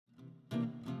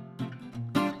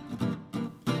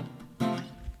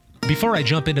Before I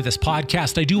jump into this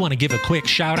podcast, I do want to give a quick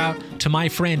shout out to my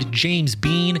friend James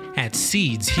Bean at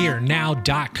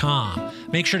SeedsHereNow.com.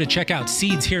 Make sure to check out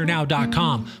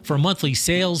SeedsHereNow.com for monthly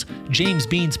sales, James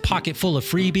Bean's pocket full of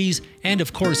freebies, and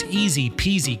of course, easy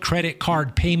peasy credit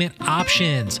card payment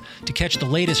options. To catch the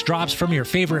latest drops from your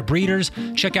favorite breeders,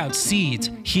 check out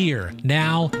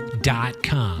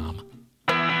SeedsHereNow.com.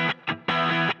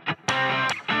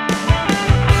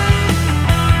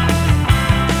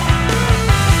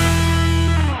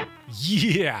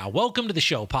 Yeah, welcome to the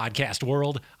show, podcast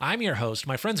world. I'm your host.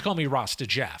 My friends call me Rasta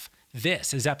Jeff.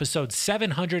 This is episode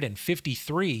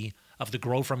 753 of the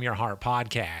Grow From Your Heart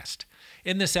podcast.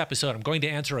 In this episode, I'm going to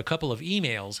answer a couple of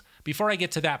emails. Before I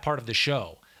get to that part of the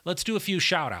show, let's do a few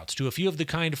shout outs to a few of the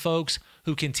kind folks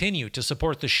who continue to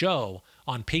support the show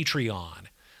on Patreon.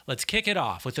 Let's kick it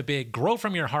off with a big Grow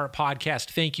From Your Heart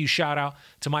podcast thank you shout out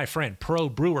to my friend Pro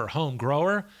Brewer Home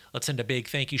Grower. Let's send a big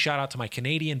thank you shout out to my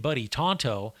Canadian buddy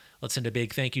Tonto. Let's send a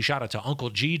big thank you shout out to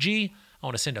Uncle Gigi. I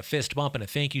want to send a fist bump and a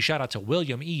thank you shout out to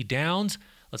William E. Downs.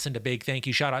 Let's send a big thank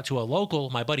you shout out to a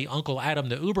local, my buddy Uncle Adam,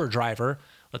 the Uber driver.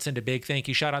 Let's send a big thank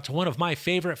you shout out to one of my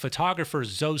favorite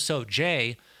photographers, Zoso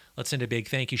J. Let's send a big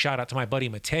thank you shout out to my buddy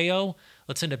Mateo.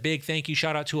 Let's send a big thank you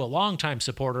shout out to a longtime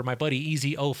supporter, my buddy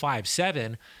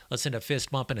Easy057. Let's send a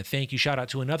fist bump and a thank you shout out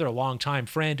to another longtime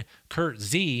friend, Kurt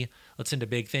Z. Let's send a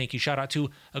big thank you shout out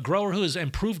to a grower who has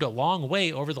improved a long way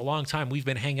over the long time we've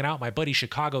been hanging out, my buddy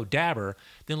Chicago Dabber.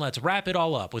 Then let's wrap it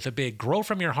all up with a big Grow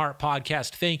From Your Heart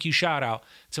podcast thank you shout out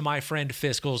to my friend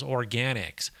Fiscals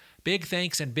Organics. Big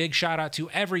thanks and big shout out to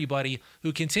everybody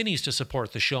who continues to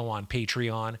support the show on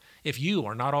Patreon. If you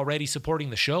are not already supporting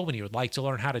the show and you would like to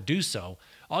learn how to do so,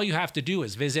 all you have to do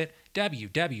is visit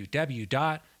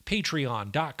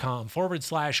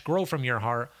www.patreon.com/Grow From Your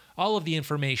Heart. All of the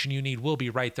information you need will be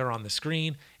right there on the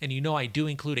screen. And you know I do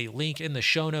include a link in the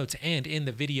show notes and in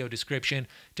the video description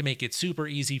to make it super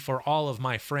easy for all of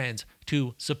my friends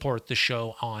to support the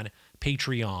show on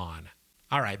Patreon.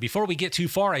 All right, before we get too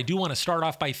far, I do want to start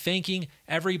off by thanking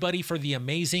everybody for the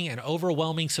amazing and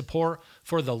overwhelming support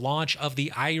for the launch of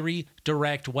the Irie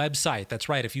Direct website. That's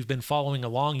right, if you've been following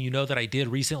along, you know that I did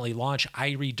recently launch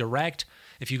Irie Direct.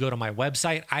 If you go to my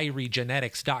website,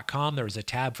 iriegenetics.com, there's a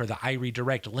tab for the Irie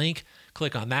Direct link.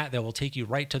 Click on that, that will take you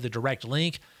right to the direct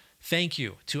link. Thank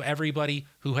you to everybody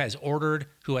who has ordered,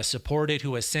 who has supported,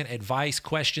 who has sent advice,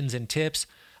 questions, and tips.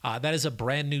 That is a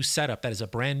brand new setup. That is a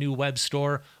brand new web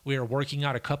store. We are working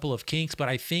out a couple of kinks, but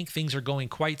I think things are going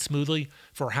quite smoothly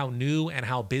for how new and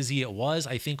how busy it was.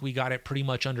 I think we got it pretty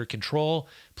much under control.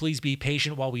 Please be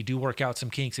patient while we do work out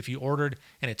some kinks. If you ordered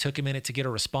and it took a minute to get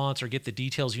a response or get the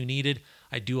details you needed,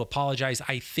 I do apologize.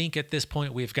 I think at this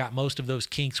point we've got most of those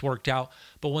kinks worked out.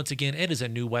 But once again, it is a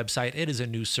new website. It is a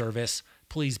new service.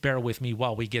 Please bear with me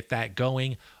while we get that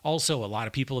going. Also, a lot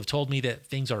of people have told me that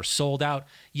things are sold out.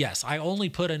 Yes, I only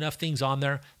put enough things on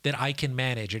there that I can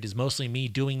manage. It is mostly me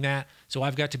doing that. So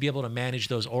I've got to be able to manage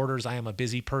those orders. I am a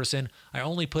busy person. I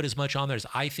only put as much on there as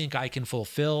I think I can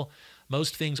fulfill.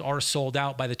 Most things are sold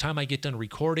out. By the time I get done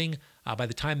recording, by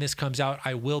the time this comes out,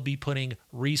 I will be putting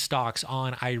restocks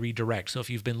on Irie Direct. So if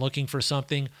you've been looking for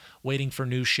something, waiting for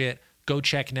new shit, go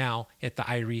check now at the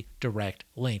Irie Direct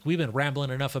link. We've been rambling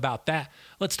enough about that.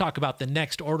 Let's talk about the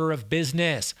next order of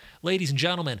business. Ladies and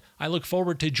gentlemen, I look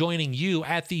forward to joining you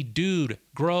at the Dude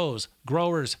Grows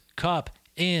Growers Cup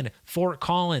in Fort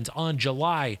Collins on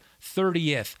July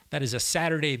 30th. That is a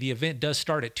Saturday. The event does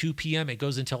start at 2 p.m. It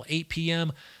goes until 8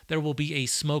 p.m. There will be a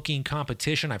smoking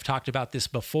competition. I've talked about this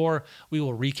before. We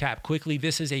will recap quickly.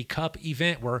 This is a cup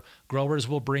event where growers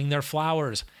will bring their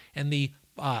flowers, and the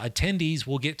attendees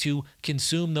will get to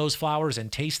consume those flowers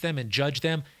and taste them and judge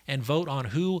them and vote on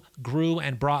who grew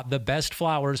and brought the best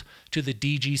flowers to the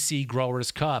DGC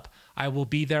Growers Cup. I will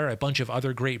be there. A bunch of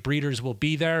other great breeders will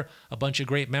be there. A bunch of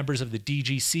great members of the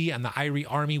DGC and the Irie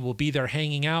Army will be there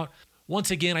hanging out. Once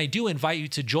again, I do invite you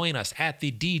to join us at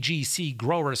the DGC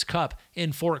Growers Cup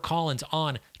in Fort Collins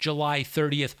on July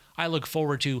 30th. I look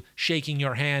forward to shaking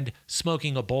your hand,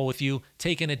 smoking a bowl with you,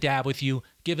 taking a dab with you,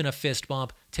 giving a fist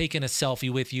bump, taking a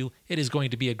selfie with you. It is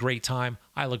going to be a great time.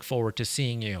 I look forward to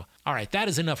seeing you. All right, that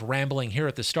is enough rambling here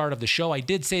at the start of the show. I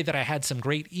did say that I had some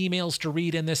great emails to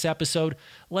read in this episode.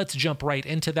 Let's jump right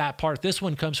into that part. This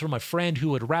one comes from a friend who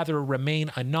would rather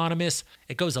remain anonymous.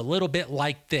 It goes a little bit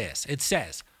like this. It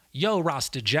says, "Yo,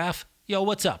 Rasta Jeff. Yo,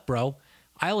 what's up, bro?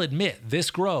 I'll admit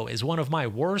this grow is one of my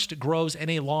worst grows in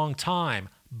a long time,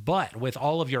 but with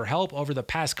all of your help over the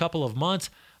past couple of months,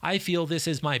 I feel this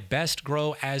is my best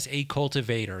grow as a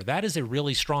cultivator. That is a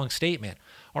really strong statement.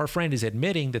 Our friend is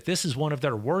admitting that this is one of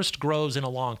their worst grows in a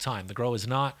long time. The grow is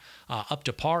not up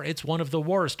to par. It's one of the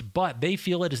worst, but they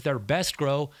feel it is their best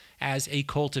grow as a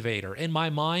cultivator. In my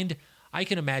mind, I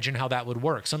can imagine how that would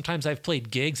work. Sometimes I've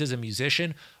played gigs as a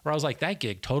musician where I was like, that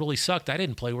gig totally sucked. I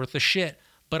didn't play worth a shit.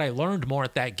 But I learned more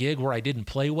at that gig where I didn't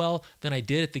play well than I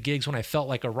did at the gigs when I felt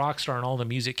like a rock star and all the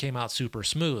music came out super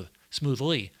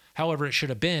smoothly. However it should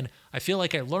have been, I feel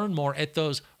like I learned more at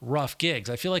those rough gigs.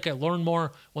 I feel like I learn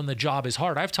more when the job is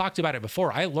hard. I've talked about it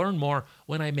before. I learn more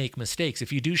when I make mistakes.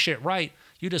 If you do shit right,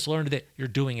 you just learned that you're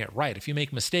doing it right. If you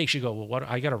make mistakes, you go, well, what?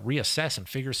 I got to reassess and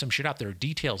figure some shit out. There are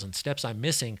details and steps I'm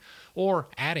missing or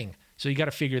adding. So you got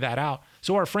to figure that out.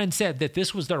 So our friend said that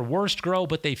this was their worst grow,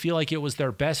 but they feel like it was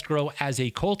their best grow as a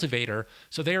cultivator.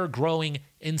 So they are growing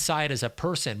inside as a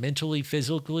person, mentally,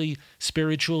 physically,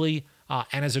 spiritually,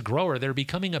 and as a grower. They're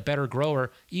becoming a better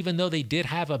grower, even though they did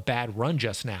have a bad run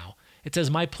just now. It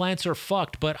says, my plants are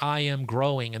fucked, but I am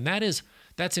growing. And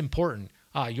that's important.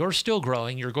 You're still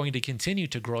growing. You're going to continue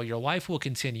to grow. Your life will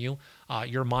continue.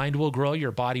 Your mind will grow.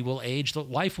 Your body will age.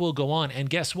 Life will go on. And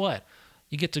guess what?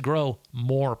 You get to grow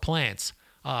more plants.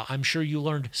 I'm sure you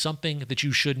learned something that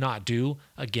you should not do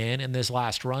again in this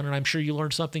last run, and I'm sure you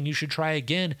learned something you should try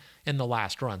again in the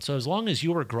last run. So as long as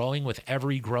you are growing with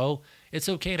every grow, it's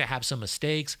okay to have some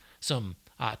mistakes,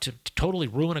 to totally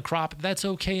ruin a crop. That's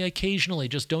okay occasionally.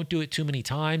 Just don't do it too many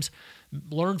times.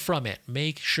 Learn from it.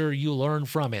 Make sure you learn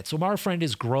from it. So our friend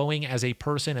is growing as a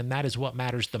person, and that is what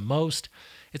matters the most.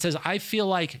 It says, I feel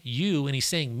like you, and he's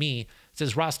saying me, it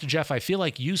says, Rasta Jeff, I feel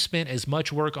like you spent as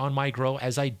much work on my grow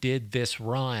as I did this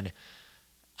run.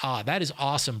 That is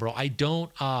awesome, bro. I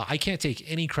can't take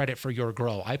any credit for your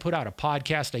grow. I put out a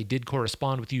podcast. I did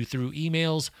correspond with you through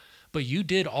emails, but you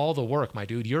did all the work, my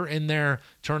dude. You're in there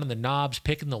turning the knobs,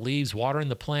 picking the leaves, watering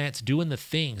the plants, doing the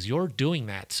things. You're doing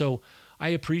that. So I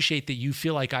appreciate that you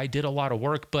feel like I did a lot of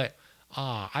work, but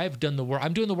I've done the work.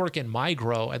 I'm doing the work in my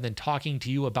grow and then talking to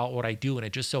you about what I do, and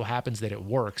it just so happens that it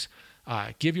works.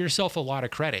 Give yourself a lot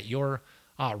of credit. You're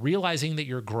realizing that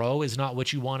your grow is not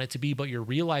what you want it to be, but you're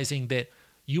realizing that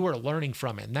you are learning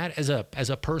from it. And that as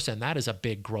a person, that is a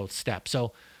big growth step.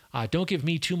 So don't give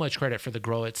me too much credit for the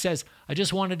grow. It says, I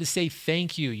just wanted to say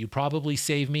thank you. You probably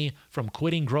saved me from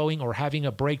quitting growing or having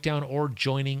a breakdown or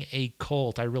joining a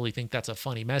cult. I really think that's a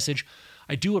funny message.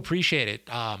 I do appreciate it.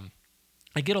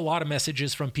 I get a lot of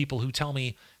messages from people who tell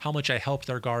me how much I help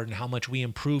their garden, how much we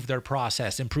improve their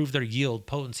process, improve their yield,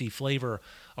 potency, flavor,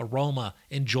 aroma,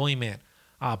 enjoyment.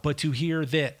 But to hear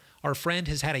that our friend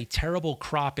has had a terrible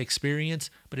crop experience,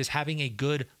 but is having a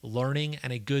good learning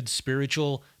and a good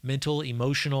spiritual, mental,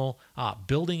 emotional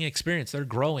building experience. They're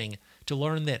growing to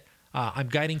learn that I'm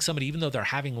guiding somebody, even though they're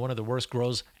having one of the worst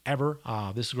grows ever.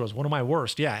 This grows one of my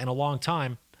worst, in a long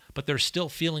time. But they're still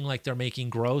feeling like they're making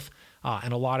growth.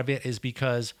 And a lot of it is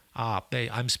because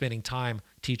I'm spending time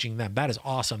teaching them. That is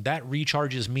awesome. That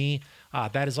recharges me.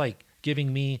 That is like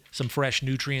giving me some fresh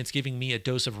nutrients, giving me a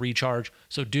dose of recharge.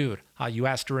 So dude, you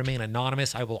asked to remain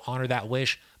anonymous. I will honor that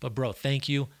wish. But bro, thank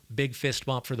you. Big fist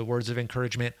bump for the words of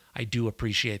encouragement. I do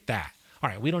appreciate that. All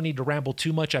right, we don't need to ramble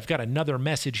too much. I've got another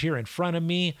message here in front of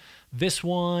me. This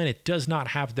one, it does not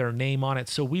have their name on it,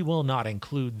 so we will not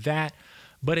include that.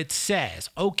 But it says,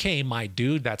 okay, my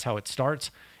dude, that's how it starts.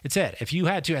 It said, if you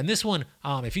had to, and this one,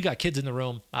 if you got kids in the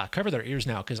room, cover their ears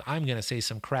now because I'm going to say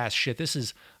some crass shit. This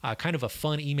is kind of a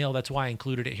fun email. That's why I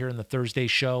included it here in the Thursday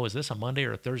show. Is this a Monday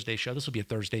or a Thursday show? This will be a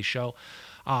Thursday show.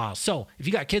 So if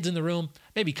you got kids in the room,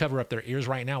 maybe cover up their ears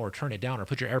right now or turn it down or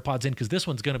put your AirPods in because this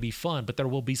one's going to be fun, but there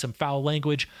will be some foul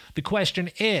language. The question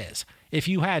is, if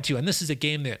you had to, and this is a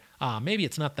game that maybe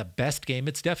it's not the best game.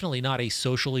 It's definitely not a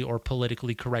socially or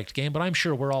politically correct game, but I'm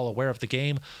sure we're all aware of the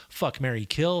game. Fuck, marry,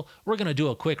 kill. We're going to do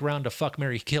a quick round of fuck,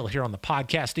 marry, kill here on the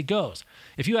podcast. It goes,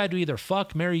 if you had to either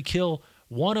fuck, marry, kill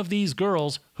one of these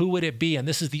girls, who would it be? And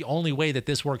this is the only way that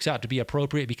this works out to be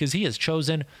appropriate because he has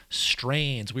chosen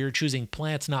strains. We are choosing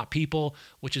plants, not people,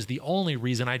 which is the only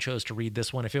reason I chose to read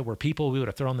this one. If it were people, we would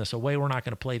have thrown this away. We're not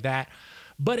going to play that.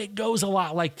 But it goes a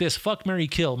lot like this. Fuck, marry,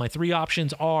 kill. My three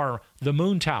options are the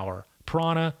Moon Tower,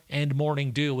 Prana, and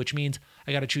Morning Dew, which means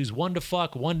I got to choose one to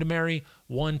fuck, one to marry,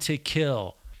 one to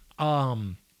kill.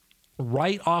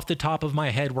 Right off the top of my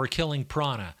head, we're killing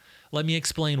Prana. Let me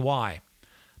explain why.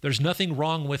 There's nothing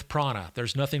wrong with Prana.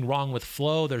 There's nothing wrong with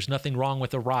Flow. There's nothing wrong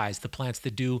with Arise, the plants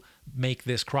that do make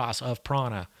this cross of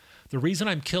Prana. The reason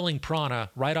I'm killing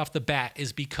Prana right off the bat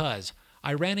is because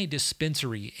I ran a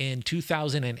dispensary in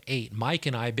 2008. Mike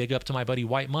and I, big up to my buddy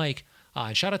White Mike,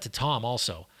 and shout out to Tom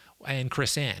also, and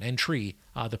Chris Ann and Tree,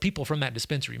 the people from that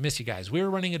dispensary. Miss you guys. We were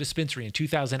running a dispensary in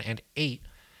 2008,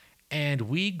 and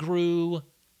we grew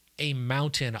a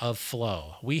mountain of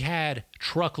flow. We had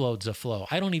truckloads of flow.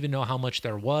 I don't even know how much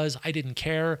there was. I didn't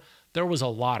care. There was a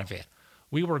lot of it.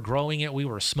 We were growing it. We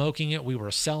were smoking it. We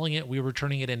were selling it. We were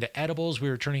turning it into edibles. We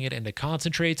were turning it into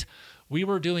concentrates. We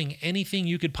were doing anything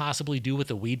you could possibly do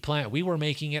with a weed plant. We were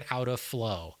making it out of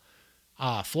flow.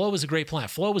 Flow is a great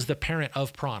plant. Flow is the parent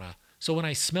of prana. So when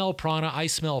I smell prana, I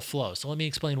smell flow. So let me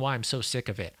explain why I'm so sick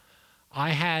of it. I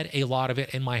had a lot of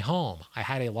it in my home. I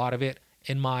had a lot of it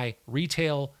in my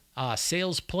retail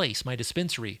sales place, my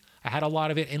dispensary. I had a lot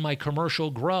of it in my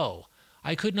commercial grow.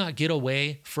 I could not get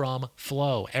away from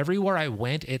flow. Everywhere I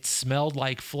went, it smelled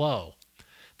like flow.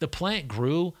 The plant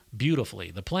grew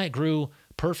beautifully. The plant grew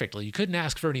perfectly. You couldn't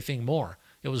ask for anything more.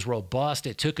 It was robust.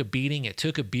 It took a beating. It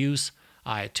took abuse.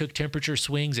 It took temperature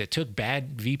swings. It took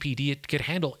bad VPD. It could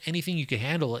handle anything you could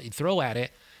handle. You throw at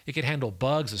it. It could handle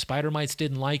bugs. The spider mites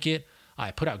didn't like it. I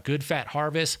put out good fat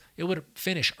harvest. It would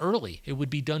finish early. It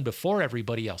would be done before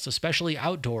everybody else, especially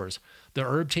outdoors. The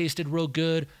herb tasted real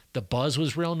good. The buzz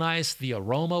was real nice. The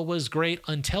aroma was great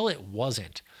until it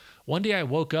wasn't. One day I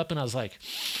woke up and I was like,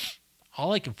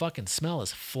 all I can fucking smell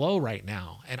is flow right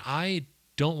now. And I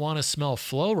don't want to smell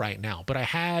flow right now. But I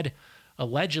had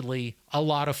allegedly a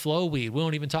lot of flow weed. We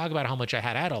won't even talk about how much I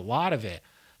had. I had a lot of it.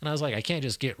 And I was like, I can't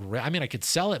just I could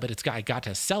sell it, but I got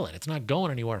to sell it. It's not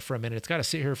going anywhere for a minute. It's got to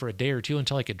sit here for a day or two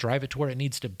until I could drive it to where it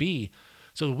needs to be.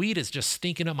 So the weed is just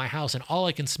stinking up my house and all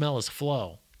I can smell is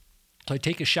flow. So I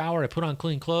take a shower, I put on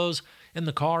clean clothes in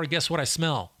the car. Guess what I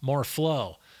smell? More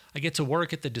flow. I get to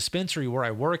work at the dispensary where I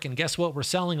work, and guess what we're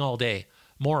selling all day?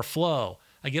 More flow.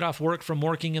 I get off work from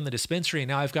working in the dispensary, and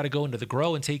now I've got to go into the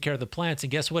grow and take care of the plants,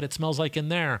 and guess what it smells like in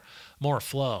there? More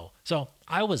flow. So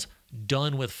I was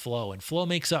done with flow, and flow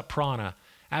makes up prana.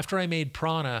 After I made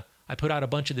prana, I put out a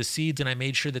bunch of the seeds and I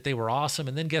made sure that they were awesome.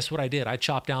 And then guess what I did? I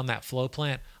chopped down that flow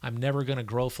plant. I'm never going to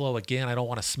grow flow again. I don't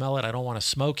want to smell it. I don't want to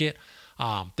smoke it.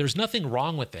 There's nothing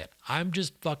wrong with it. I'm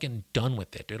just fucking done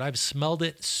with it, dude. I've smelled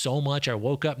it so much. I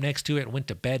woke up next to it, went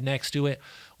to bed next to it,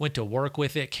 went to work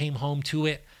with it, came home to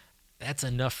it. That's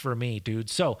enough for me, dude.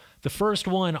 So the first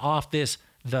one off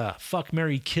the fuck,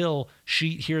 marry, kill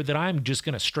sheet here that I'm just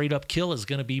going to straight up kill is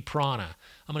going to be prana.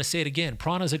 I'm going to say it again.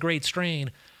 Prana is a great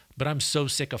strain, but I'm so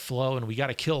sick of flow and we got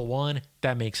to kill one.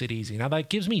 That makes it easy. Now that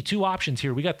gives me two options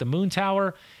here. We got the Moon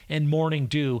Tower and Morning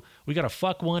Dew. We got to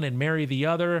fuck one and marry the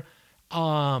other.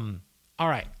 All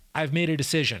right. I've made a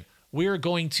decision. We're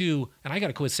going to, and I got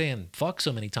to quit saying fuck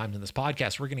so many times in this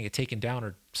podcast. We're going to get taken down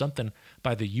or something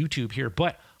by the YouTube here,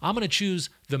 but I'm going to choose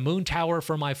the Moon Tower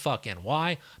for my fucking.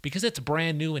 Why? Because it's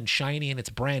brand new and shiny and it's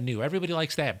brand new. Everybody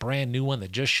likes that brand new one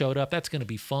that just showed up. That's going to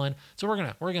be fun. So we're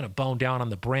going to bone down on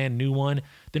the brand new one.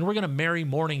 Then we're going to marry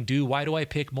Morning Dew. Why do I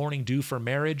pick Morning Dew for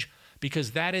marriage?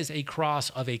 Because that is a cross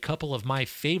of a couple of my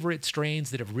favorite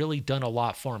strains that have really done a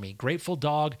lot for me. Grateful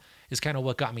Dog is kind of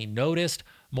what got me noticed.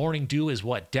 Morning Dew is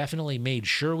what definitely made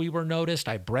sure we were noticed.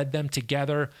 I bred them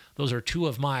together. Those are two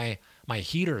of my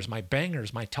heaters, my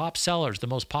bangers, my top sellers, the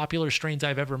most popular strains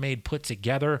I've ever made put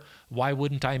together. Why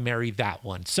wouldn't I marry that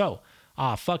one? So,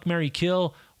 fuck, marry,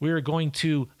 kill. We're going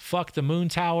to fuck the Moon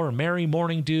Tower, marry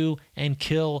Morning Dew, and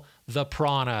kill the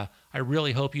prana. I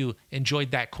really hope you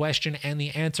enjoyed that question and the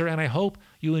answer, and I hope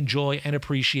you enjoy and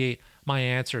appreciate my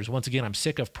answers. Once again, I'm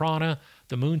sick of prana.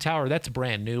 The Moon Tower, that's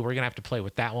brand new. We're going to have to play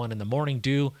with that one. And the Morning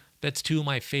Dew, that's two of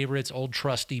my favorites, old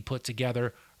trusty put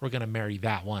together. We're going to marry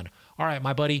that one. All right,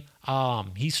 my buddy,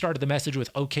 he started the message with,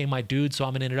 okay, my dude. So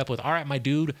I'm going to end it up with, all right, my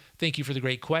dude, thank you for the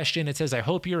great question. It says, I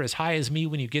hope you're as high as me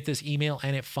when you get this email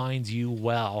and it finds you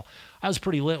well. I was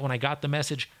pretty lit when I got the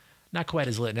message. Not quite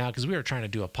as lit now because we were trying to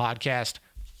do a podcast.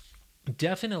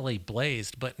 Definitely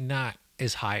blazed, but not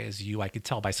as high as you. I could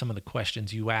tell by some of the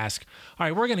questions you ask. All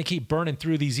right, we're going to keep burning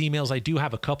through these emails. I do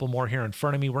have a couple more here in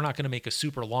front of me. We're not going to make a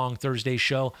super long Thursday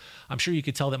show. I'm sure you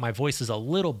could tell that my voice is a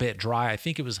little bit dry. I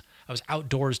think I was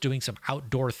outdoors doing some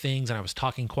outdoor things and I was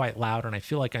talking quite loud, and I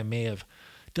feel like I may have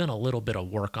done a little bit of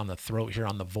work on the throat here,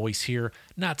 on the voice here,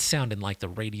 not sounding like the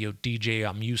radio DJ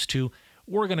I'm used to.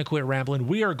 We're going to quit rambling.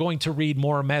 We are going to read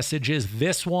more messages.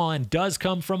 This one does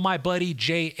come from my buddy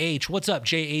JH. What's up,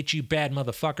 JH, you bad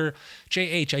motherfucker?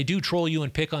 JH, I do troll you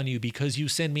and pick on you because you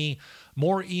send me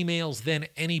more emails than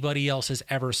anybody else has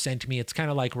ever sent me. It's kind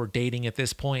of like we're dating at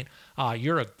this point.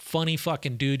 You're a funny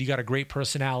fucking dude. You got a great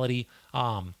personality.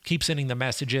 Keep sending the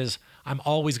messages. I'm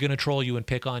always going to troll you and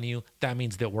pick on you. That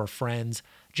means that we're friends.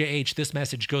 JH, this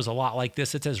message goes a lot like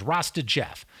this. It says, Rasta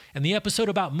Jeff, in the episode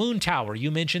about Moon Tower,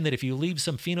 you mentioned that if you leave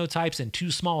some phenotypes in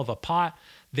too small of a pot,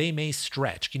 they may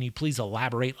stretch. Can you please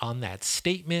elaborate on that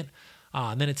statement?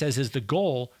 And then it says, is the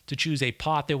goal to choose a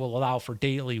pot that will allow for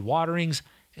daily waterings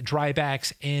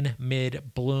Drybacks in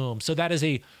mid bloom. So that is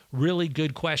a really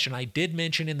good question. I did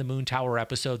mention in the Moon Tower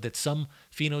episode that some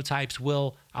phenotypes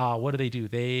will, what do?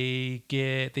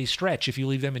 They stretch if you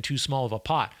leave them in too small of a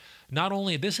pot. Not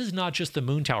only, this is not just the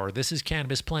Moon Tower, this is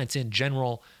cannabis plants in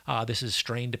general. This is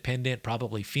strain dependent,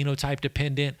 probably phenotype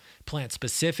dependent, plant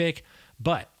specific,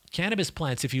 but cannabis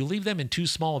plants, if you leave them in too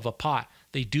small of a pot,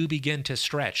 they do begin to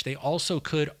stretch. They also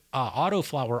could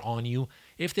autoflower on you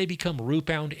if they become root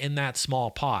bound in that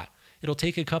small pot. It'll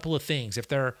take a couple of things. If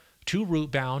they're too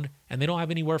root bound and they don't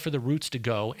have anywhere for the roots to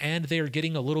go, and they're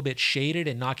getting a little bit shaded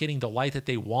and not getting the light that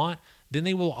they want, then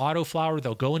they will autoflower.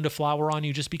 They'll go into flower on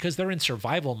you just because they're in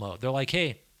survival mode. They're like,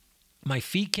 hey, my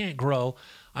feet can't grow.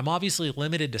 I'm obviously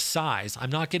limited to size.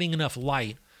 I'm not getting enough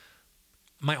light.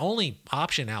 My only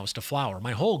option now is to flower.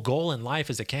 My whole goal in life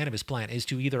as a cannabis plant is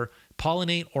to either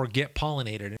pollinate or get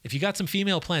pollinated. If you got some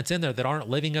female plants in there that aren't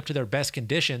living up to their best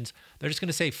conditions, they're just going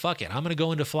to say, fuck it, I'm going to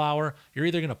go into flower. You're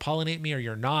either going to pollinate me or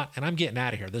you're not, and I'm getting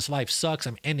out of here. This life sucks.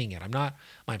 I'm ending it. I'm not,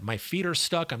 my feet are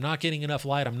stuck. I'm not getting enough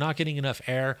light. I'm not getting enough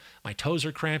air. My toes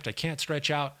are cramped. I can't stretch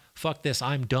out. Fuck this.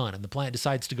 I'm done. And the plant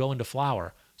decides to go into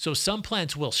flower. So some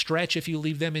plants will stretch if you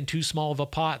leave them in too small of a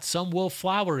pot. Some will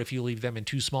flower if you leave them in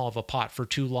too small of a pot for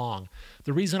too long.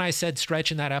 The reason I said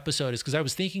stretch in that episode is because I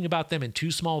was thinking about them in too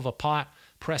small of a pot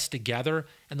pressed together,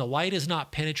 and the light is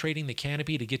not penetrating the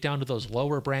canopy to get down to those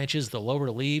lower branches, the lower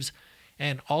leaves,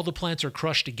 and all the plants are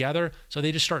crushed together, so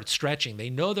they just start stretching.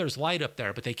 They know there's light up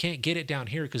there, but they can't get it down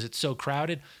here because it's so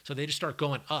crowded, so they just start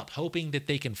going up, hoping that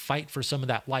they can fight for some of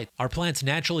that light. Our plants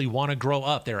naturally want to grow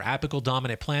up. They're apical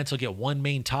dominant plants. They'll get one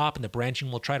main top, and the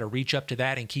branching will try to reach up to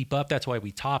that and keep up. That's why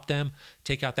we top them.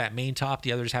 Take out that main top.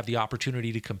 The others have the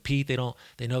opportunity to compete. They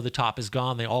know the top is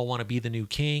gone. They all want to be the new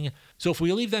king. So if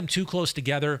we leave them too close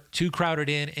together, too crowded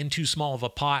in too small of a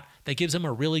pot, that gives them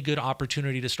a really good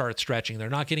opportunity to start stretching. They're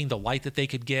not getting the light that they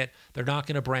could get. They're not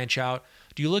going to branch out.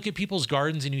 Do you look at people's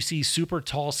gardens and you see super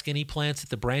tall, skinny plants that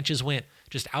the branches went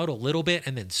just out a little bit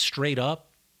and then straight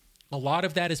up? A lot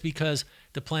of that is because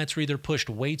the plants were either pushed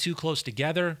way too close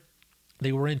together,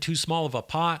 they were in too small of a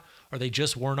pot, or they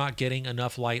just were not getting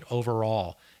enough light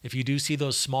overall. If you do see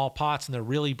those small pots and they're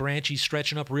really branchy,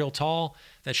 stretching up real tall,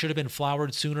 that should have been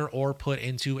flowered sooner or put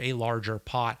into a larger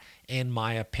pot, in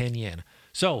my opinion.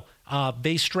 So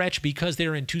they stretch because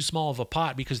they're in too small of a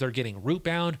pot, because they're getting root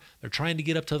bound. They're trying to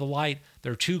get up to the light.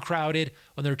 They're too crowded.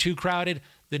 When they're too crowded,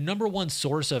 the number one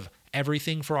source of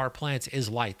everything for our plants is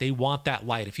light. They want that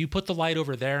light. If you put the light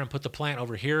over there and put the plant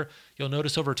over here, you'll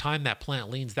notice over time that plant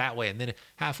leans that way. And then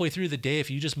halfway through the day, if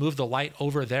you just move the light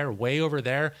over there, way over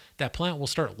there, that plant will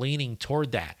start leaning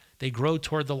toward that. They grow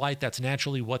toward the light. That's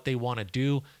naturally what they want to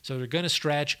do. So they're going to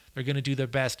stretch. They're going to do their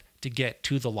best to get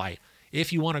to the light.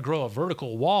 If you want to grow a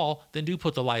vertical wall, then do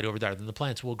put the light over there. Then the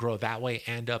plants will grow that way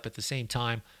and up at the same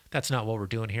time. That's not what we're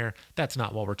doing here. That's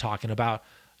not what we're talking about.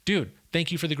 Dude,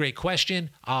 thank you for the great question.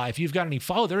 If you've got any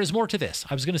there is more to this.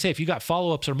 I was going to say, if you got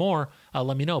follow-ups or more,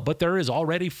 let me know. But there is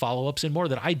already follow-ups and more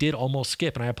that I did almost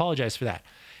skip, and I apologize for that.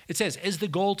 It says, is the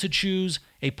goal to choose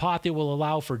a pot that will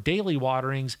allow for daily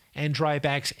waterings and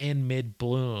drybacks in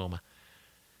mid-bloom?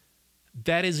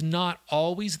 That is not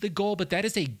always the goal, but that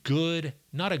is a good,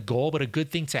 not a goal, but a good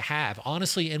thing to have.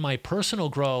 Honestly, in my personal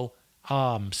grow,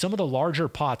 some of the larger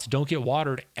pots don't get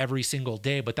watered every single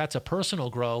day, but that's a personal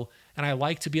grow, and I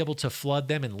like to be able to flood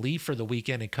them and leave for the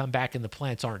weekend and come back and the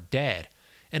plants aren't dead.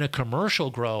 In a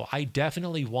commercial grow, I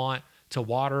definitely want to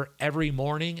water every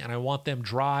morning, and I want them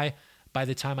dry by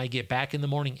the time I get back in the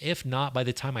morning, if not by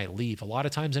the time I leave. A lot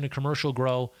of times in a commercial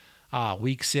grow,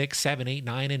 week 6, 7, 8,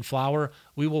 9 in flower,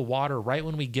 we will water right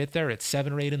when we get there at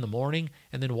 7 or 8 in the morning,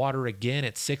 and then water again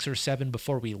at 6 or 7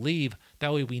 before we leave.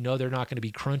 That way we know they're not going to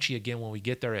be crunchy again when we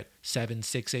get there at 7,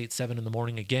 6, 8, 7 in the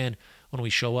morning again when we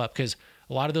show up. Because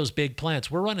a lot of those big plants,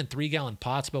 we're running 3-gallon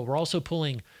pots, but we're also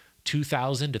pulling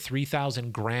 2,000 to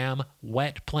 3,000 gram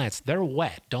wet plants. They're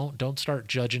wet. Don't start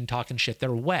judging, talking shit.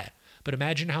 They're wet. But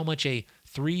imagine how much a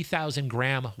 3,000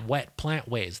 gram wet plant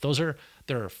weighs.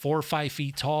 They're 4 or 5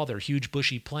 feet tall. They're huge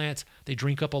bushy plants. They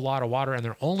drink up a lot of water, and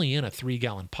they're only in a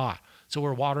 3-gallon pot. So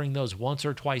we're watering those once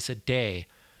or twice a day.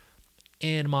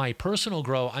 In my personal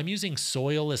grow, I'm using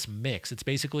soilless mix. It's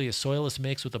basically a soilless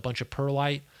mix with a bunch of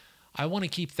perlite. I want to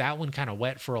keep that one kind of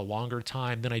wet for a longer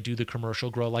time than I do the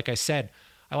commercial grow. Like I said,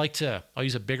 I'll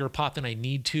use a bigger pot than I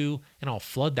need to, and I'll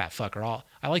flood that fucker.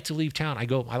 I like to leave town.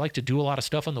 I like to do a lot of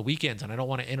stuff on the weekends, and I don't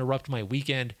want to interrupt my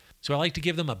weekend. So I like to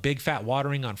give them a big fat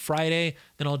watering on Friday.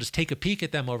 Then I'll just take a peek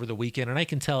at them over the weekend, and I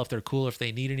can tell if they're cool, if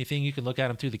they need anything. You can look at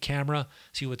them through the camera,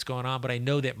 see what's going on. But I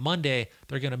know that Monday,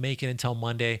 they're going to make it until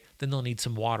Monday. Then they'll need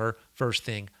some water first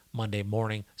thing Monday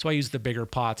morning. So I use the bigger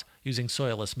pots using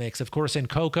soilless mix. Of course, in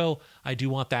cocoa, I do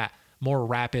want that more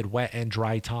rapid wet and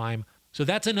dry time. So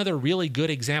that's another really good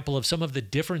example of some of the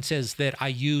differences that I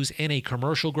use in a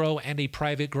commercial grow and a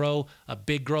private grow, a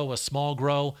big grow, a small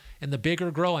grow. In the bigger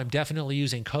grow, I'm definitely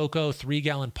using cocoa,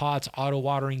 3-gallon pots, auto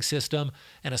watering system,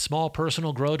 and a small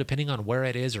personal grow, depending on where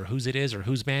it is or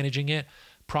who's managing it.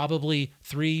 Probably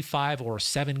 3, 5, or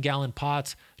 7-gallon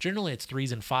pots. Generally, it's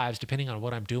 3s and 5s, depending on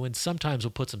what I'm doing. Sometimes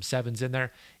we'll put some 7s in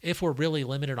there. If we're really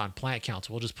limited on plant counts,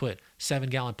 we'll just put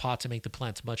 7-gallon pots and make the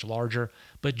plants much larger.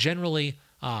 But generally,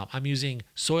 I'm using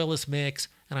soilless mix,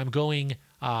 and I'm going,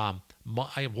 I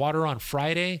water on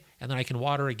Friday, and then I can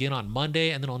water again on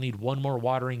Monday, and then I'll need one more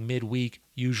watering midweek,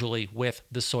 usually with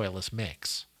the soilless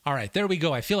mix. All right, there we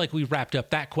go. I feel like we wrapped up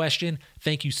that question.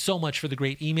 Thank you so much for the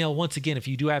great email. Once again, if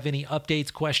you do have any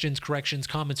updates, questions, corrections,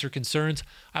 comments, or concerns,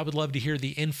 I would love to hear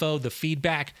the info, the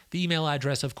feedback. The email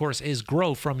address, of course, is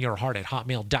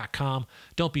growfromyourheart@hotmail.com.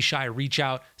 Don't be shy. Reach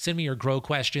out. Send me your grow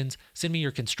questions. Send me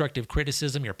your constructive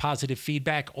criticism, your positive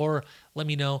feedback, or let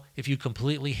me know if you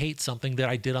completely hate something that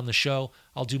I did on the show.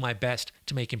 I'll do my best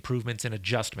to make improvements and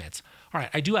adjustments. All right,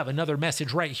 I do have another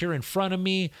message right here in front of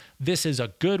me. This is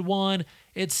a good one.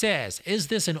 It says, is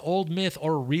this an old myth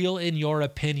or real in your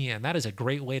opinion? That is a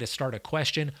great way to start a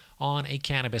question on a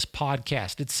cannabis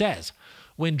podcast. It says,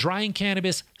 when drying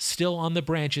cannabis still on the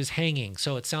branches hanging.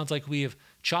 So it sounds like we have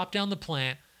chopped down the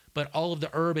plant, but all of the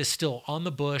herb is still on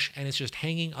the bush and it's just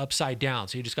hanging upside down.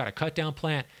 So you just got a cut down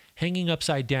plant hanging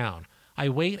upside down. I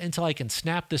wait until I can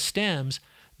snap the stems.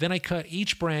 Then I cut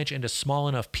each branch into small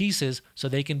enough pieces so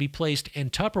they can be placed in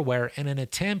Tupperware in an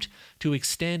attempt to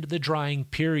extend the drying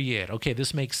period. Okay,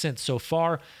 this makes sense so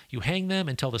far. You hang them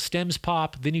until the stems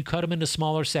pop, then you cut them into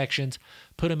smaller sections,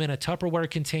 put them in a Tupperware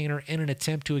container in an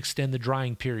attempt to extend the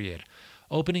drying period.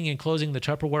 Opening and closing the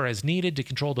Tupperware as needed to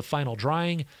control the final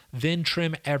drying, then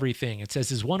trim everything. It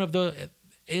says, is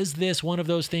this one of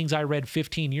those things I read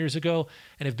 15 years ago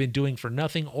and have been doing for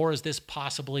nothing, or is this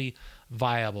possibly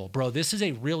viable? Bro, this is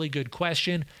a really good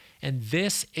question, and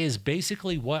this is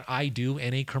basically what I do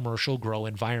in a commercial grow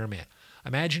environment.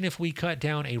 Imagine if we cut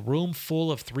down a room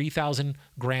full of 3,000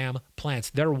 gram plants.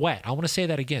 They're wet. I want to say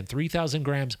that again, 3,000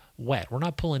 grams wet. We're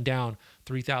not pulling down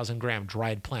 3,000 gram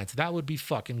dried plants. That would be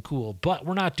fucking cool, but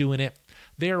we're not doing it.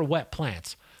 They are wet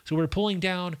plants. So we're pulling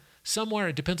down somewhere,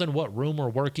 it depends on what room we're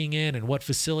working in and what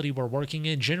facility we're working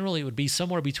in. Generally, it would be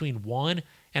somewhere between 1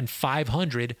 and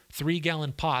 500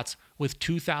 3-gallon pots with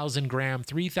 2,000 gram,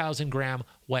 3,000 gram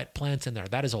wet plants in there.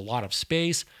 That is a lot of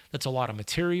space. That's a lot of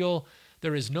material.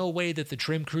 There is no way that the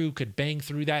trim crew could bang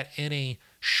through that in a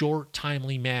short,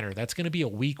 timely manner. That's going to be a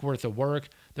week worth of work.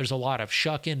 There's a lot of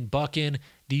shucking, bucking,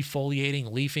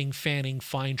 defoliating, leafing, fanning,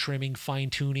 fine trimming,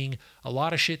 fine tuning, a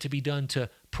lot of shit to be done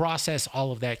to process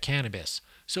all of that cannabis.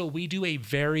 So we do a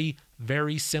very,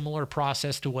 very similar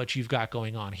process to what you've got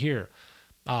going on here.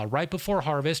 Right before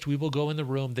harvest, we will go in the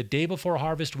room. The day before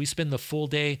harvest, we spend the full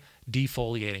day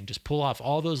defoliating. Just pull off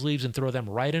all those leaves and throw them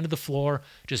right into the floor.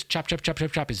 Just chop, chop, chop,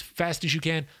 chop, chop as fast as you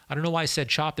can. I don't know why I said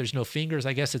chop. There's no fingers.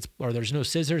 I guess or there's no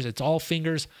scissors. It's all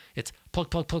fingers. It's pluck,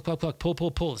 pluck, pluck, pluck, pluck, pull,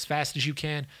 pull, pull as fast as you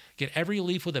can. Get every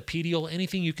leaf with a petiole,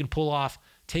 anything you can pull off.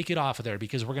 Take it off of there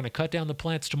because we're going to cut down the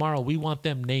plants tomorrow. We want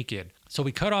them naked. So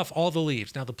we cut off all the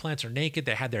leaves. Now the plants are naked.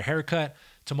 They had their hair cut.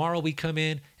 Tomorrow we come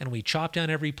in and we chop down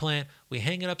every plant. We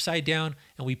hang it upside down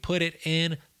and we put it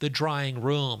in the drying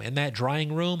room. In that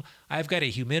drying room, I've got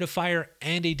a humidifier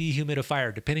and a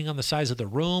dehumidifier, depending on the size of the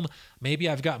room. Maybe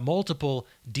I've got multiple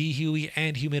dehui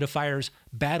and humidifiers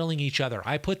battling each other.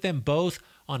 I put them both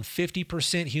on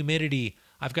 50% humidity.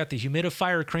 I've got the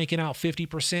humidifier cranking out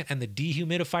 50% and the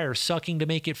dehumidifier sucking to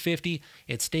make it 50.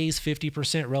 It stays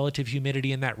 50% relative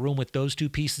humidity in that room with those two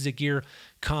pieces of gear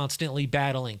constantly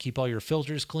battling. Keep all your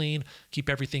filters clean, keep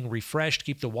everything refreshed,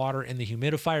 keep the water in the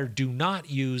humidifier. Do not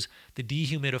use the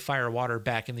dehumidifier water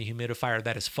back in the humidifier.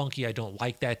 That is funky. I don't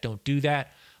like that. Don't do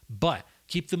that. But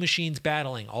keep the machines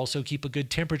battling. Also keep a good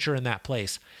temperature in that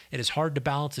place. It is hard to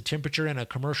balance the temperature in a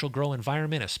commercial grow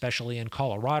environment, especially in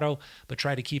Colorado, but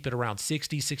try to keep it around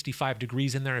 60, 65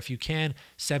 degrees in there if you can.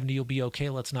 70 will be okay.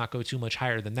 Let's not go too much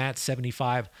higher than that.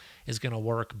 75 is going to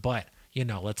work, but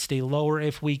let's stay lower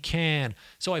if we can.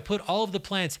 So I put all of the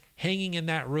plants hanging in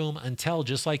that room until,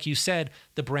 just like you said,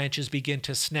 the branches begin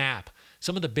to snap.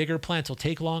 Some of the bigger plants will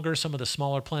take longer. Some of the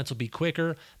smaller plants will be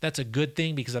quicker. That's a good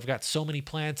thing because I've got so many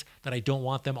plants that I don't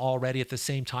want them all ready at the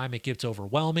same time. It gets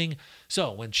overwhelming.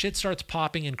 So when shit starts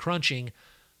popping and crunching,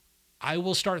 I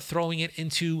will start throwing it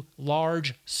into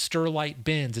large Sterlite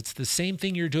bins. It's the same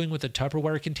thing you're doing with the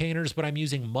Tupperware containers, but I'm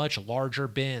using much larger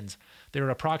bins. They're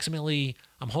approximately,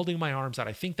 I'm holding my arms out,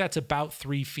 I think that's about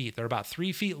 3 feet. They're about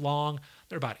 3 feet long,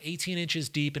 they're about 18 inches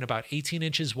deep and about 18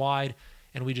 inches wide.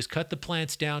 And we just cut the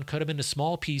plants down, cut them into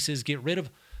small pieces, get rid of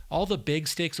all the big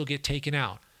sticks will get taken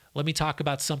out. Let me talk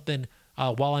about something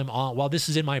while this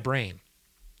is in my brain.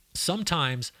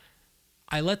 Sometimes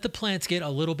I let the plants get a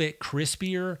little bit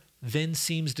crispier than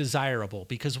seems desirable,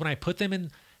 because when I put them in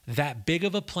that big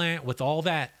of a plant with all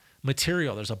that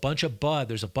material, there's a bunch of bud,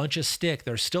 there's a bunch of stick,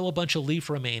 there's still a bunch of leaf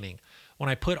remaining. When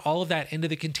I put all of that into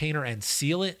the container and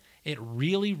seal it, it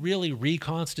really, really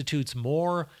reconstitutes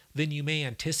more than you may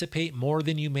anticipate, more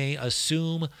than you may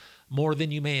assume, more than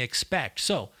you may expect.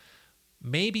 So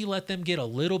maybe let them get a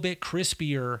little bit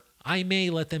crispier. I may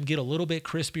let them get a little bit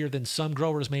crispier than some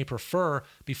growers may prefer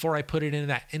before I put it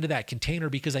into that container,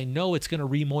 because I know it's going to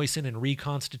remoisten and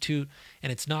reconstitute,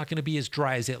 and it's not going to be as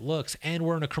dry as it looks. And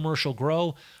we're in a commercial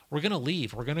grow. We're going to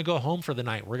leave. We're going to go home for the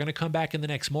night. We're going to come back in the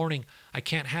next morning. I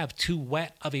can't have too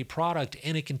wet of a product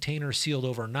in a container sealed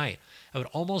overnight. I would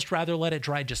almost rather let it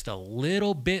dry just a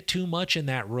little bit too much in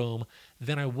that room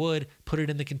than I would put it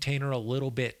in the container a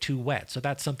little bit too wet. So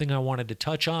that's something I wanted to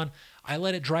touch on. I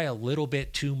let it dry a little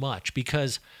bit too much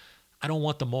because I don't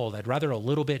want the mold. I'd rather a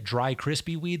little bit dry,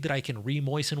 crispy weed that I can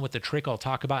re-moisten with the trick I'll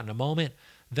talk about in a moment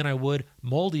than I would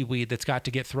moldy weed that's got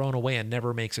to get thrown away and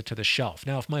never makes it to the shelf.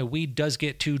 Now, if my weed does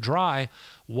get too dry,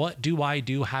 what do I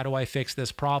do? How do I fix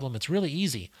this problem? It's really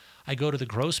easy. I go to the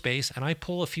grow space and I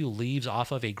pull a few leaves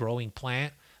off of a growing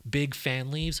plant, big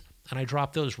fan leaves, and I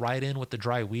drop those right in with the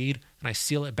dry weed and I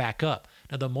seal it back up.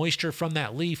 Now, the moisture from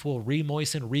that leaf will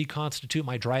re-moisten, reconstitute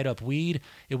my dried up weed.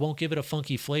 It won't give it a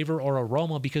funky flavor or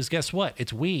aroma because guess what?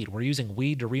 It's weed. We're using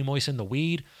weed to re-moisten the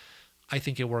weed. I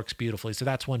think it works beautifully. So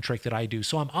that's one trick that I do.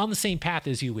 So I'm on the same path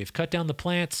as you. We've cut down the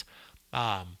plants.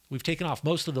 We've taken off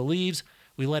most of the leaves.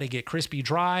 We let it get crispy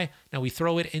dry. Now we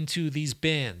throw it into these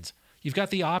bins. You've got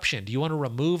the option. Do you want to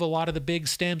remove a lot of the big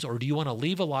stems or do you want to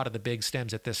leave a lot of the big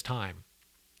stems at this time?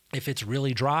 If it's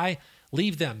really dry,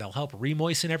 leave them. They'll help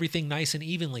re-moisten everything nice and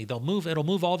evenly. It'll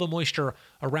move all the moisture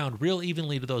around real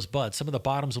evenly to those buds. Some of the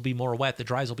bottoms will be more wet. The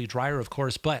dries will be drier, of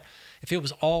course, but if it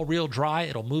was all real dry,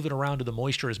 it'll move it around to the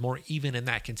moisture is more even in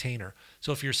that container.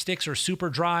 So if your sticks are super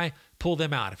dry, pull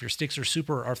them out. If your sticks are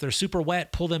if they're super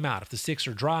wet, pull them out. If the sticks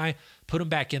are dry, put them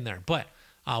back in there. But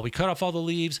we cut off all the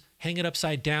leaves, hang it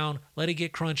upside down, let it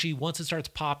get crunchy. Once it starts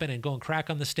popping and going crack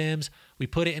on the stems, we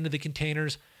put it into the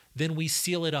containers. Then we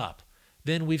seal it up.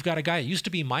 Then we've got a guy, it used to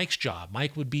be Mike's job.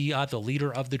 Mike would be the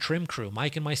leader of the trim crew.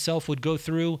 Mike and myself would go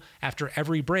through after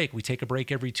every break. We take a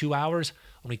break every 2 hours.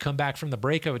 When we come back from the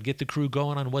break, I would get the crew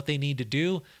going on what they need to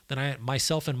do. Then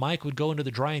myself and Mike would go into the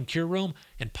dry and cure room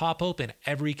and pop open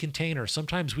every container.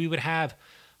 Sometimes we would have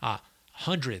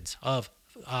hundreds of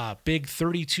big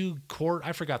 32 quart,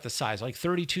 I forgot the size, like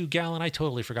 32 gallon. I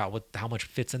totally forgot how much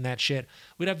fits in that shit.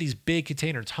 We'd have these big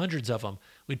containers, hundreds of them.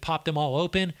 We'd pop them all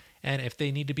open. And if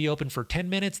they need to be open for 10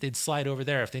 minutes, they'd slide over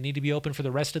there. If they need to be open for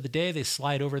the rest of the day, they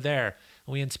slide over there.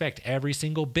 And we inspect every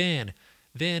single bin.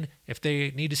 Then if they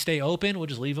need to stay open, we'll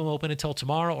just leave them open until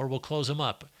tomorrow or we'll close them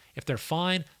up. If they're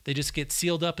fine, they just get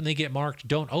sealed up and they get marked,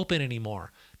 don't open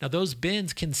anymore. Now those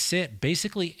bins can sit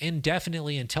basically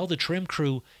indefinitely until the trim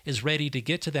crew is ready to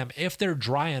get to them if they're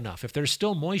dry enough. If there's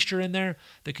still moisture in there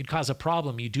that could cause a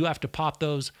problem, you do have to pop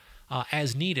those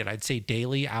as needed. I'd say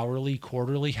daily, hourly,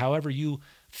 quarterly, however you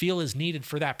feel is needed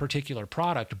for that particular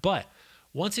product. But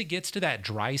once it gets to that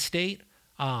dry state,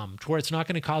 to where it's not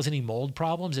going to cause any mold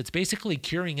problems, it's basically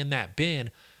curing in that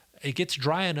bin. It gets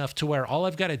dry enough to where all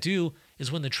I've got to do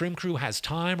is when the trim crew has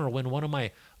time or when one of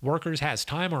my workers has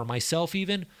time or myself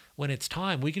even, when it's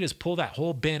time, we can just pull that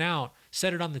whole bin out,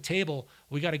 set it on the table.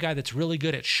 We got a guy that's really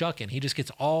good at shucking. He just gets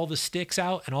all the sticks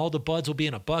out and all the buds will be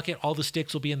in a bucket. All the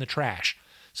sticks will be in the trash.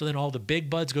 So then all the big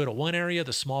buds go to one area,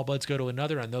 the small buds go to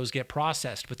another, and those get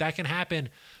processed. But that can happen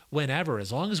whenever,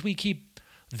 as long as we keep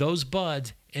those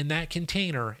buds in that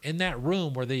container, in that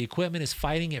room where the equipment is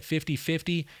fighting at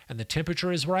 50-50 and the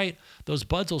temperature is right, those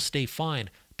buds will stay fine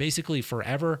basically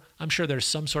forever. I'm sure there's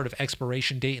some sort of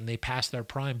expiration date and they pass their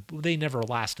prime. They never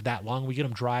last that long. We get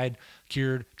them dried,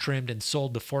 cured, trimmed, and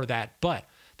sold before that. But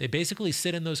they basically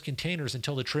sit in those containers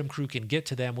until the trim crew can get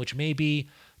to them, which may be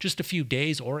just a few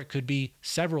days or it could be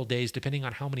several days depending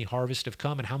on how many harvests have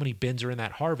come and how many bins are in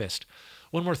that harvest.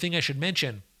 One more thing I should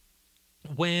mention,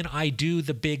 when I do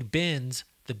the big bins,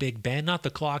 the big bin, not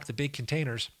the clock, the big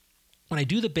containers, when I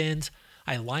do the bins,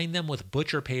 I line them with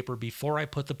butcher paper before I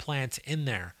put the plants in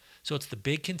there. So it's the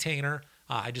big container.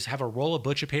 I just have a roll of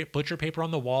butcher paper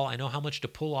on the wall. I know how much to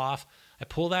pull off. I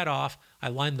pull that off. I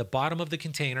line the bottom of the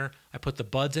container. I put the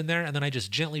buds in there, and then I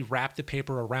just gently wrap the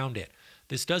paper around it.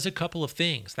 This does a couple of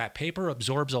things. That paper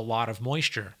absorbs a lot of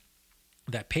moisture.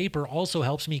 That paper also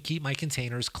helps me keep my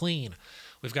containers clean.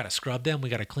 We've got to scrub them. We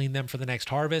got to clean them for the next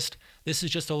harvest. This is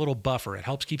just a little buffer. It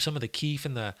helps keep some of the keef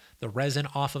and the resin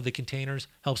off of the containers,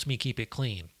 helps me keep it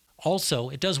clean. Also,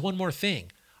 it does one more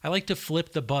thing. I like to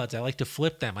flip the buds. I like to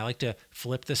flip them. I like to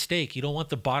flip the steak. You don't want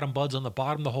the bottom buds on the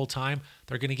bottom the whole time.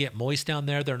 They're going to get moist down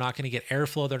there. They're not going to get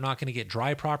airflow. They're not going to get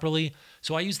dry properly.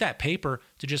 So I use that paper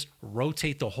to just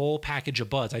rotate the whole package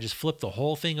of buds. I just flip the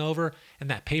whole thing over,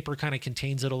 and that paper kind of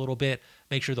contains it a little bit.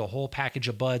 Make sure the whole package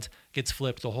of buds gets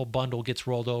flipped. The whole bundle gets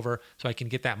rolled over so I can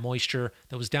get that moisture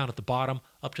that was down at the bottom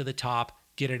up to the top.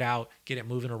 Get it out, get it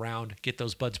moving around, get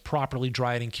those buds properly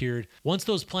dried and cured. Once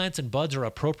those plants and buds are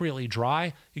appropriately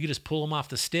dry, you can just pull them off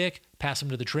the stick, pass them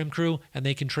to the trim crew, and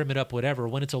they can trim it up whatever.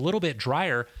 When it's a little bit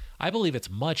drier, I believe it's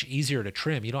much easier to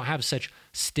trim. You don't have such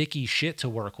sticky shit to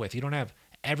work with. You don't have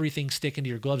everything sticking to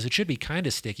your gloves. It should be kind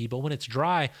of sticky, but when it's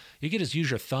dry, you can just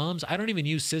use your thumbs. I don't even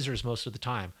use scissors most of the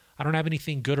time. I don't have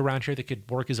anything good around here that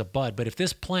could work as a bud, but if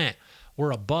this plant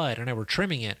were a bud and I were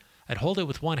trimming it, I'd hold it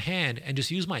with one hand and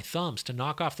just use my thumbs to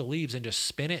knock off the leaves and just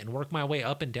spin it and work my way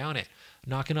up and down it,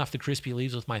 knocking off the crispy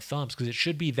leaves with my thumbs because it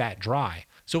should be that dry.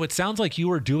 So it sounds like you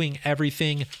are doing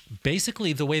everything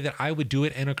basically the way that I would do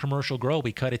it in a commercial grow.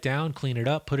 We cut it down, clean it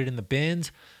up, put it in the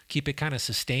bins, keep it kind of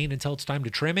sustained until it's time to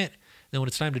trim it. Then when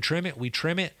it's time to trim it, we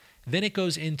trim it. Then it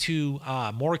goes into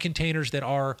more containers that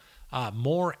are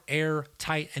more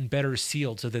airtight and better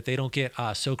sealed so that they don't get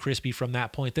so crispy from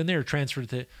that point. Then they're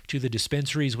transferred to the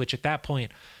dispensaries, which at that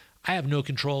point, I have no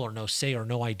control or no say or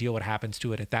no idea what happens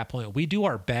to it at that point. We do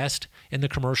our best in the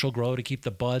commercial grow to keep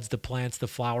the buds, the plants, the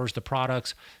flowers, the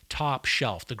products top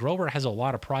shelf. The grower has a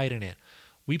lot of pride in it.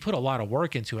 We put a lot of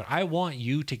work into it. I want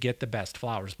you to get the best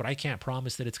flowers, but I can't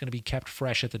promise that it's going to be kept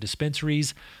fresh at the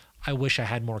dispensaries. I wish I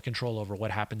had more control over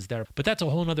what happens there, but that's a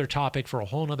whole nother topic for a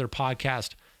whole nother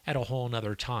podcast at a whole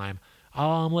nother time.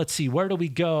 Let's see, where do we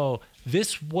go?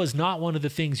 This was not one of the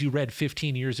things you read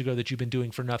 15 years ago that you've been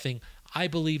doing for nothing. I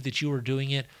believe that you are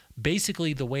doing it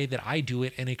basically the way that I do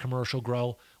it in a commercial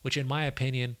grow, which in my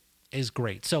opinion is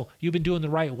great. So you've been doing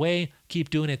the right way. Keep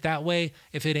doing it that way.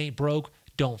 If it ain't broke,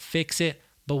 don't fix it.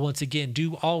 But once again,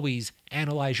 do always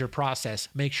analyze your process.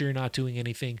 Make sure you're not doing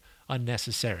anything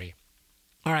unnecessary.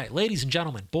 All right, ladies and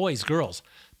gentlemen, boys, girls,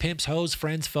 pimps, hoes,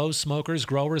 friends, foes, smokers,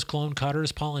 growers, clone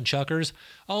cutters, pollen chuckers,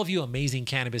 all of you amazing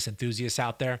cannabis enthusiasts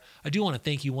out there, I do want to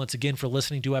thank you once again for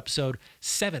listening to episode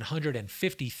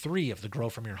 753 of the Grow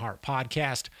From Your Heart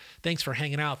podcast. Thanks for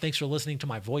hanging out. Thanks for listening to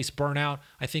my voice burnout.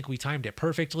 I think we timed it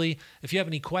perfectly. If you have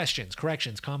any questions,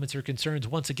 corrections, comments, or concerns,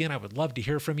 once again, I would love to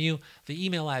hear from you. The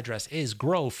email address is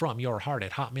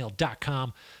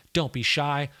growfromyourheart@hotmail.com. Don't be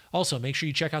shy. Also, make sure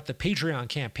you check out the Patreon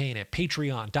campaign at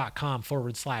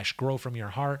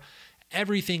patreon.com/growfromyourheart.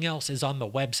 Everything else is on the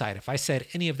website. If I said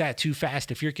any of that too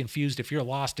fast, if you're confused, if you're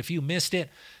lost, if you missed it,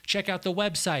 check out the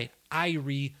website,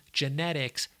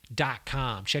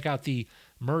 IRIGenetics.com. Check out the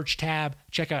merch tab.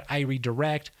 Check out Irie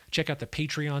Direct. Check out the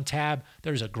Patreon tab.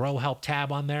 There's a Grow Help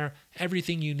tab on there.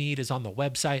 Everything you need is on the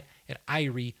website at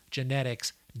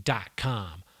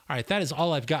IRIGenetics.com. All right, that is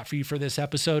all I've got for you for this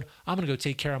episode. I'm going to go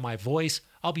take care of my voice.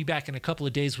 I'll be back in a couple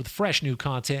of days with fresh new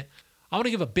content. I want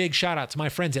to give a big shout out to my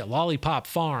friends at Lollipop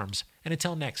Farms. And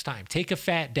until next time, take a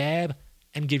fat dab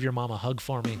and give your mom a hug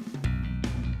for me.